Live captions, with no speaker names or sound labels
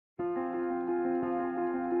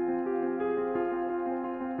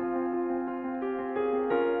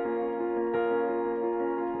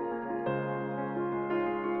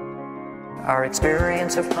Our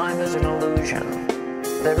experience of time is an illusion.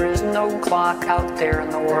 There is no clock out there in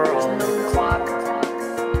the world. No clock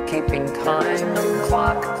keeping time. No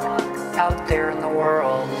clock out there in the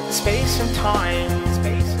world. Space and time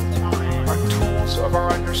are tools of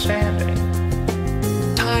our understanding.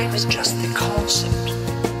 Time is just a concept,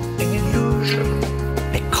 an illusion,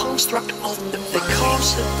 a construct of the mind. The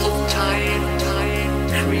concept of time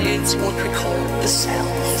creates what we call the self.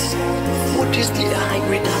 What is the I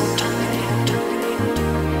without time?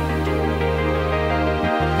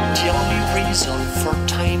 The only reason for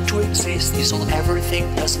time to exist is when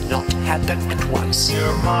everything does not happen at once.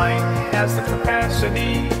 Your mind has the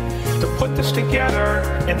capacity to put this together,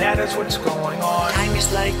 and that is what's going on. Time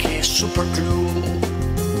is like a super glue,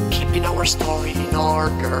 keeping our story in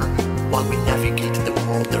order while we navigate the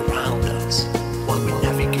world around us. While we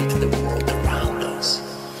navigate the world around us.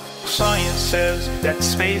 Science says that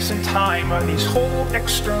space and time are these whole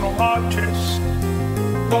external objects.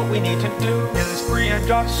 What we need to do is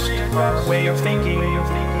readjust our way of thinking.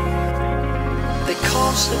 The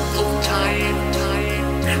concept of time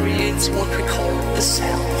creates what we call the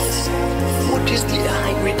self. What is the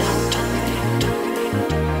I without time?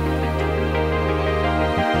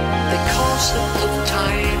 The concept of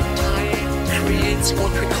time creates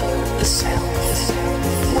what we call the self.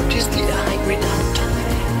 What is the I without time?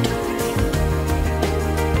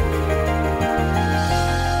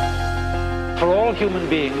 For all human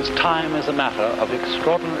beings, time is a matter of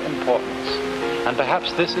extraordinary importance, and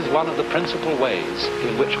perhaps this is one of the principal ways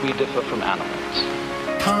in which we differ from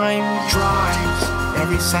animals. Time drives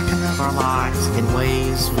every second of our lives in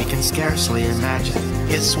ways we can scarcely imagine.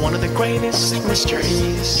 It's one of the greatest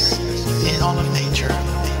mysteries in all of nature.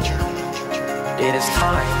 It is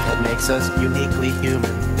time that makes us uniquely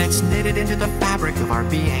human. It's knitted into the fabric of our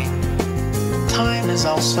being. Time is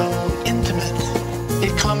also intimate.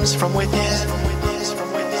 It comes from within.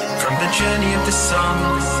 From the journey of the sun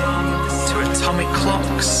to atomic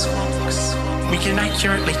clocks, we can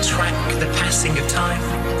accurately track the passing of time.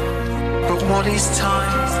 But what is time?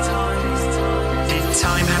 Did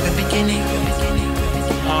time have a beginning?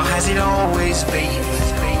 Or has it always been?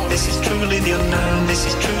 This is truly the unknown. This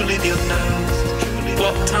is truly the unknown.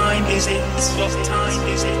 What time is it? What time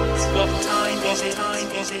is it? What time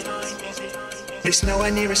is it? It's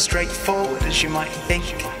nowhere near as straightforward as you might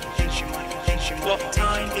think. What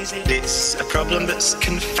time is it? It's a problem that's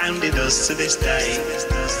confounded us to this day.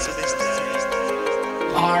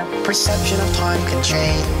 Our perception of time can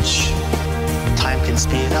change. Time can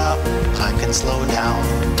speed up, time can slow down.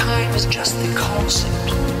 Time is just a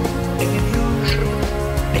concept, an illusion,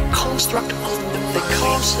 a construct of the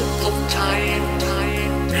concept of time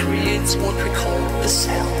creates what we call the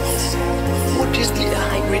self. What is the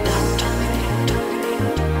I without time?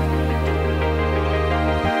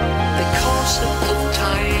 The concept of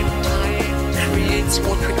time creates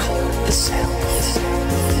what we call the self.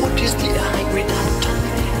 What is the I without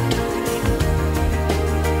time?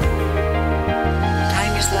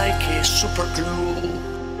 Time is like a super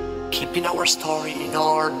glue, keeping our story in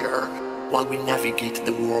order while we navigate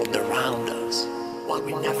the world around us. While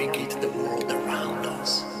we navigate the world around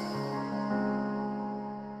us.